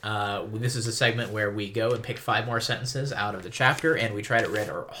Screwed. This is a segment where we go and pick 5 more sentences out of the chapter, and we try to read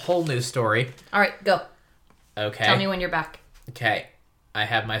a whole new story. All right, go. Okay. Tell me when you're back. Okay. I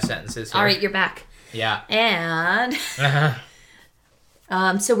have my sentences here. All right, you're back. Yeah. And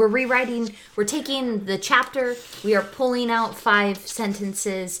so we're rewriting. We're taking the chapter. We are pulling out 5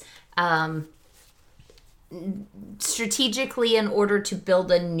 sentences strategically in order to build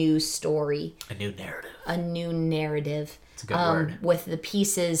a new story. A new narrative. A new narrative. It's a good word. With the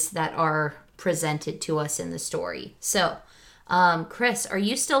pieces that are presented to us in the story. So, Chris, are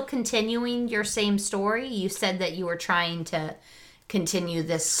you still continuing your same story? You said that you were trying to continue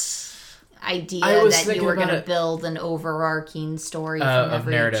this idea I was that you thinking were about going to it. build an overarching story from Of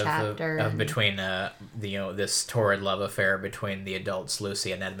every narrative chapter. of between this torrid love affair between the adults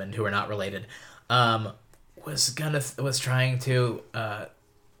Lucy and Edmund, who are not related. Was trying to.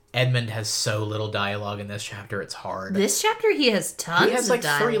 Edmund has so little dialogue in this chapter; it's hard. This chapter, he has tons He has like of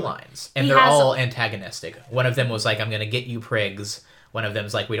dialogue. 3 lines, and He they're has- all antagonistic. One of them was like, "I'm going to get you, prigs." One of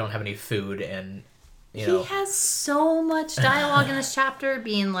them's like, "We don't have any food," and you know, He has so much dialogue in this chapter,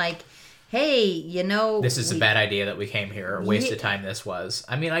 being like, "Hey, you know, this is a bad idea that we came here. A waste Ye- of time this was.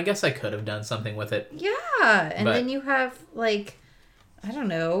 I mean, I guess I could have done something with it. yeah." And But- then you have like, I don't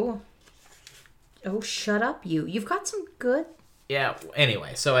know. Oh, shut up, you! You've got some good. Yeah.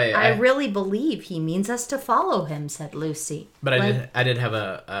 Anyway, so I really believe he means us to follow him," said Lucy. But Like, I did have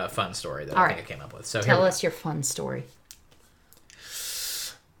a fun story that All I right. think I came up with. So Tell here we us your fun story. go.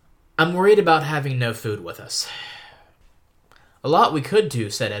 I'm worried about having no food with us. A lot we could do,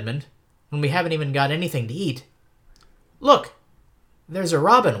 said Edmund, when we haven't even got anything to eat. Look, there's a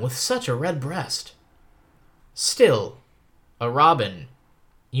robin with such a red breast. Still, a robin,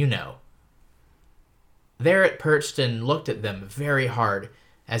 you know. There it perched and looked at them very hard,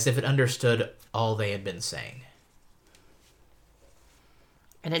 as if it understood all they had been saying.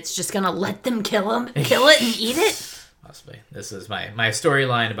 And it's just gonna let them kill it and eat it? Possibly. This is my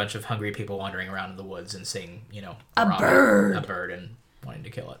storyline, a bunch of hungry people wandering around in the woods and seeing, A robin- bird. A bird and wanting to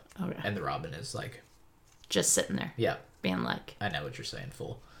kill it. Okay. And the robin is like, Just sitting there, yeah, being like, I know what you're saying,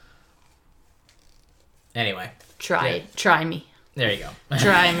 fool. Anyway, try me. there you go.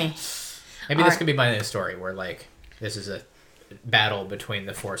 Try me. Maybe All this right. could be my new story where, like, this is a battle between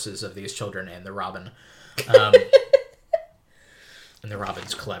the forces of these children and the robin. And the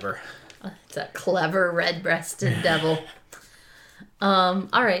robin's clever. It's a clever red-breasted devil. All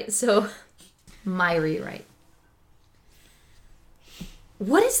right, so my rewrite.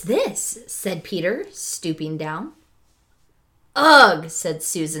 What is this? Said Peter, stooping down. Ugh, said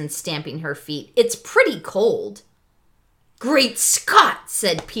Susan, stamping her feet. It's pretty cold. Great Scott,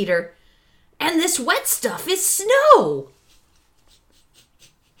 said Peter. And this wet stuff is snow.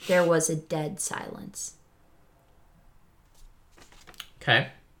 There was a dead silence. Okay.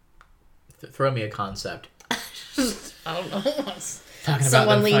 Throw me a concept. I don't know. Talking about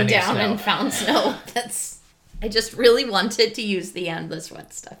Someone them leaned finding down snow. and found snow. I just really wanted to use the endless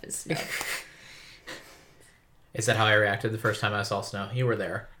wet stuff as snow. Is that how I reacted the first time I saw snow? You were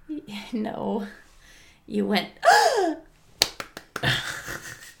there. No. You went,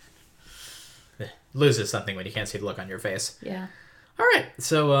 Loses something when you can't see the look on your face. yeah. All right,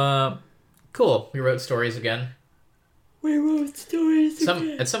 so cool. We wrote stories again. We wrote stories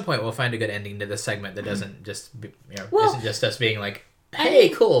At some point, we'll find a good ending to this segment that doesn't just be, Well, isn't just us being like, "Hey,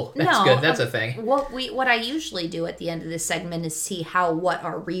 cool, that's no, good, that's a thing." What I usually do at the end of this segment is see how what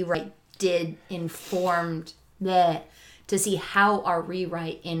our rewrite did informed to see how our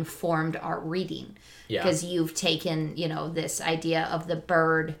rewrite informed our reading. Yeah. Because you've taken, this idea of the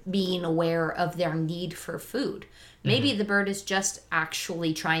bird being aware of their need for food. Maybe the bird is just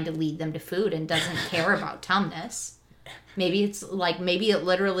actually trying to lead them to food and doesn't care about Tumnus. Maybe it's like, maybe it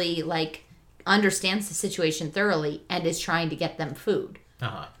literally like understands the situation thoroughly and is trying to get them food.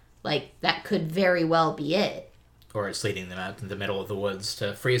 Uh-huh. Like, that could very well be it. Or it's leading them out in the middle of the woods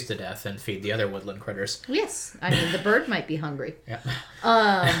to freeze to death and feed the other woodland critters. Yes. I mean, the bird might be hungry.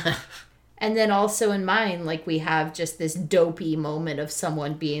 Yeah. And then also in mine, like, we have just this dopey moment of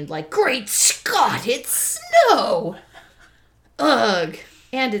someone being like, Great Scott, it's snow! Ugh.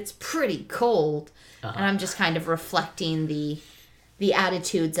 And it's pretty cold. And I'm just kind of reflecting the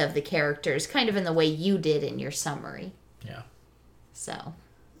attitudes of the characters, kind of in the way you did in your summary. Yeah. So,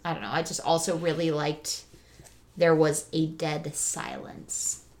 I don't know. I just also really liked there was a dead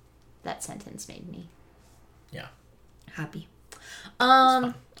silence. That sentence made me Yeah. happy.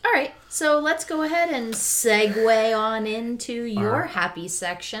 All right, so let's go ahead and segue on into your happy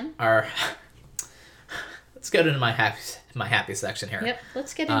section. Let's go to my happy section here. Yep,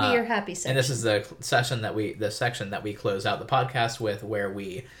 let's get into your happy section. And this is the section that we close out the podcast with, where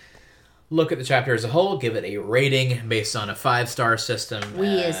we look at the chapter as a whole, give it a rating based on a 5-star system. We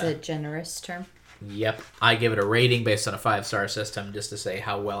is a generous term. Yep, I give it a rating based on a 5-star system, just to say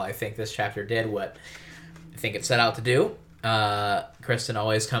how well I think this chapter did what I think it set out to do. Kristen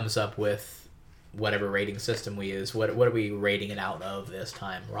always comes up with whatever rating system we use. What are we rating it out of this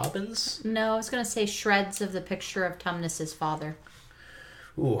time? Robins? No, I was going to say shreds of the picture of Tumnus's father.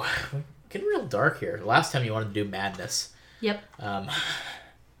 Ooh, getting real dark here. Last time you wanted to do madness. Yep.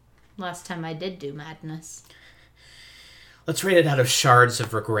 Last time I did do madness. Let's rate it out of shards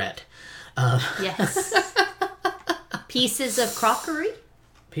of regret. Yes. Pieces of crockery?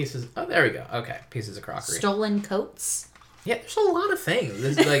 Pieces. Oh, there we go. Okay, pieces of crockery. Stolen coats. Yeah, there's a lot of things.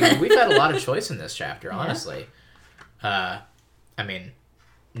 This, like, we've had a lot of choice in this chapter, honestly. I mean,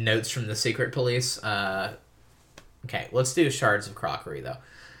 notes from the secret police. Okay, let's do shards of crockery, though.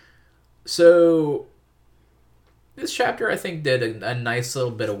 So, this chapter, I think, did a nice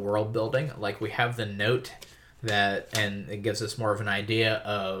little bit of world building. Like, we have the note and it gives us more of an idea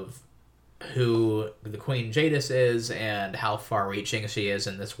of who the Queen Jadis is and how far-reaching she is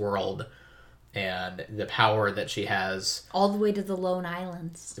in this world. And the power that she has. All the way to the Lone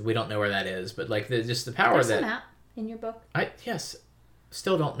Islands. We don't know where that is, but like just the power There's that. a map in your book. Yes,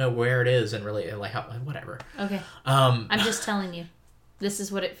 still don't know where it is and really like how whatever. Okay. I'm just telling you, this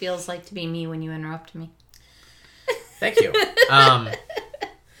is what it feels like to be me when you interrupt me. Thank you.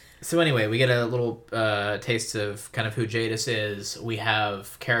 So anyway, we get a little taste of kind of who Jadis is. We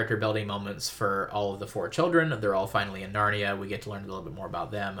have character building moments for all of the 4 children. They're all finally in Narnia. We get to learn a little bit more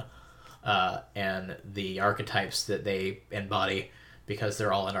about them. And the archetypes that they embody, because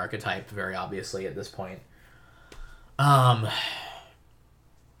they're all an archetype very obviously at this point. Yeah,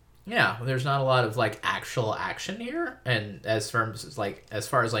 there's not a lot of like actual action here, and as far as like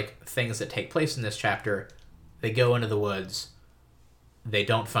things that take place in this chapter, they go into the woods, they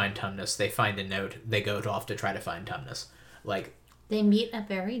don't find Tumnus, they find a note, they go off to try to find Tumnus. Like, they meet a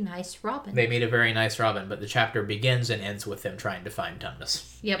very nice Robin. They meet a very nice Robin, but the chapter begins and ends with them trying to find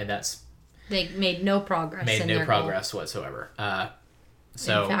Tumnus. Yep. And that's... They made no progress in their goal. Whatsoever. In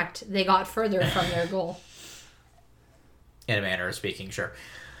fact, they got further from their goal. In a manner of speaking, sure.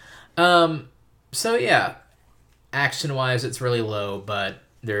 So yeah, action-wise, it's really low, but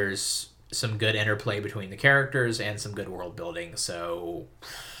there's some good interplay between the characters and some good world building, so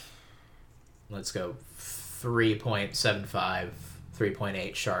let's go 3.75,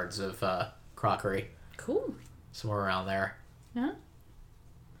 3.8 shards of crockery. Cool. Somewhere around there. Yeah.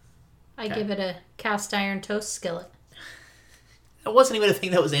 I give it a cast iron toast skillet. It wasn't even a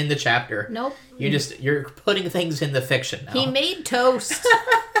thing that was in the chapter. Nope. You're putting things in the fiction now. He made toast.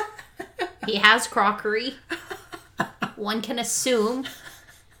 He has crockery. One can assume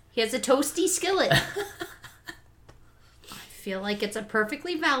he has a toasty skillet. I feel like it's a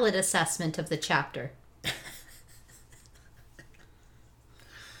perfectly valid assessment of the chapter.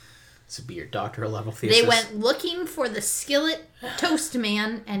 This would be your doctoral level thesis. They went looking for the skillet toast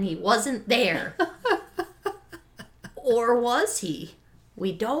man, and he wasn't there. Or was he?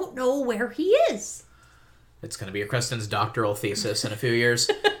 We don't know where he is. It's going to be Kristen's doctoral thesis in a few years.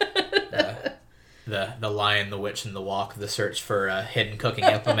 The Lion, the Witch, and the Walk, the search for hidden cooking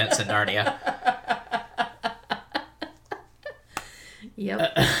implements in Narnia.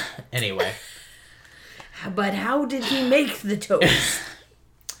 Yep. Anyway. But how did he make the toast?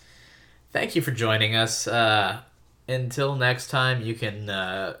 Thank you for joining us. Until next time, you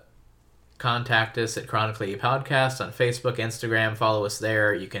can contact us at Chronically Podcast on Facebook, Instagram. Follow us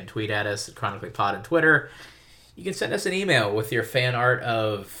there. You can tweet at us at Chronically Pod on Twitter. You can send us an email with your fan art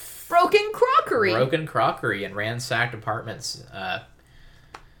of broken crockery and ransacked apartments.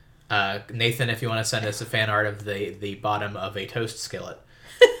 Nathan, if you want to send us a fan art of the bottom of a toast skillet.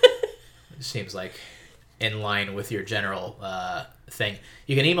 It seems like in line with your general thing.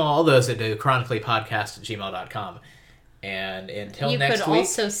 You can email all those at chronicallypodcast@gmail.com. And until next week... You could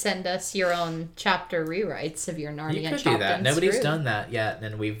also send us your own chapter rewrites of your Narnia. You could do that. Nobody's done that yet,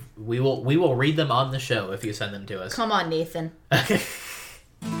 and we will read them on the show if you send them to us. Come on, Nathan.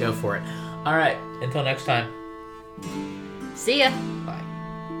 Go for it. All right. Until next time. See ya. Bye.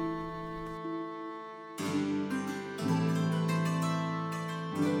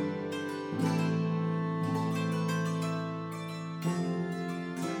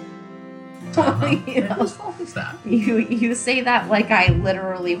 How small is that? You say that like I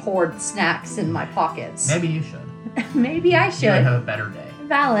literally hoard snacks in my pockets. Maybe you should. Maybe I should. You would have a better day.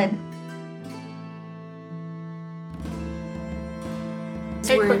 Valid.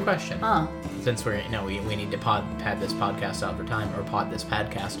 Hey, quick question. Since we need to pad this podcast out for time, or pod this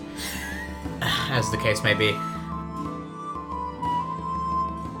podcast, as the case may be.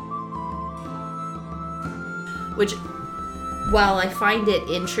 Which, while I find it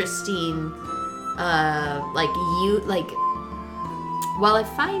interesting, while I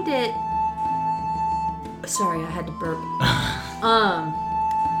find it, sorry, I had to burp.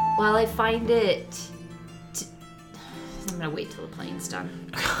 While I find it, I'm gonna wait till the plane's done.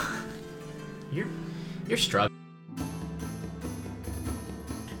 You're struggling.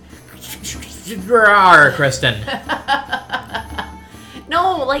 Kristen.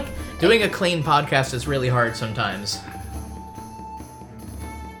 No, like doing a clean podcast is really hard sometimes.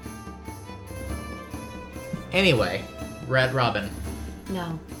 Anyway, Red Robin.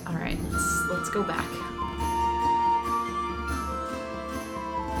 No. All right. Let's go back.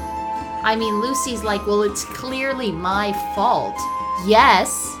 I mean, Lucy's like, well, it's clearly my fault.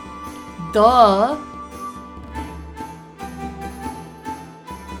 Yes. Duh.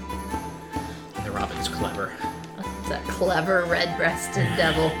 The Robin's clever. It's a clever red-breasted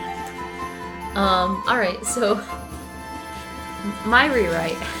devil. All right, so my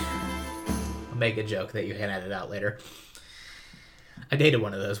rewrite. I'll make a joke that you can edit out later. I dated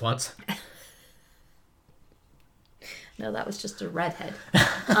one of those once. No, that was just a redhead.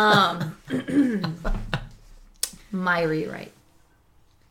 My rewrite.